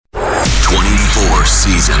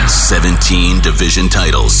17 division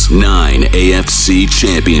titles, 9 AFC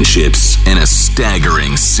championships, and a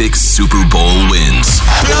staggering 6 Super Bowl wins.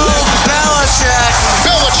 Bill Belichick.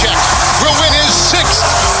 Belichick will win his 6th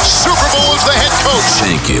Super Bowl as the head coach.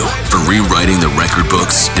 Thank you for rewriting the record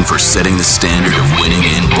books and for setting the standard of winning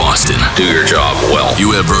in Boston. Do your job well.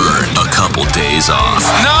 You have earned a couple days off.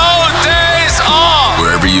 No days off!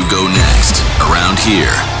 Wherever you go next, around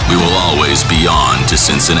here, we will always be on to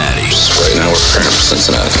Cincinnati. Right now we're preparing for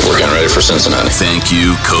Cincinnati. We're getting ready for Cincinnati. Thank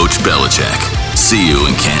you, Coach Belichick. See you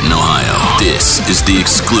in Canton, Ohio. This is the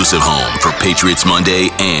exclusive home for Patriots Monday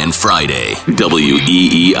and Friday.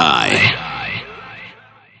 WEEI.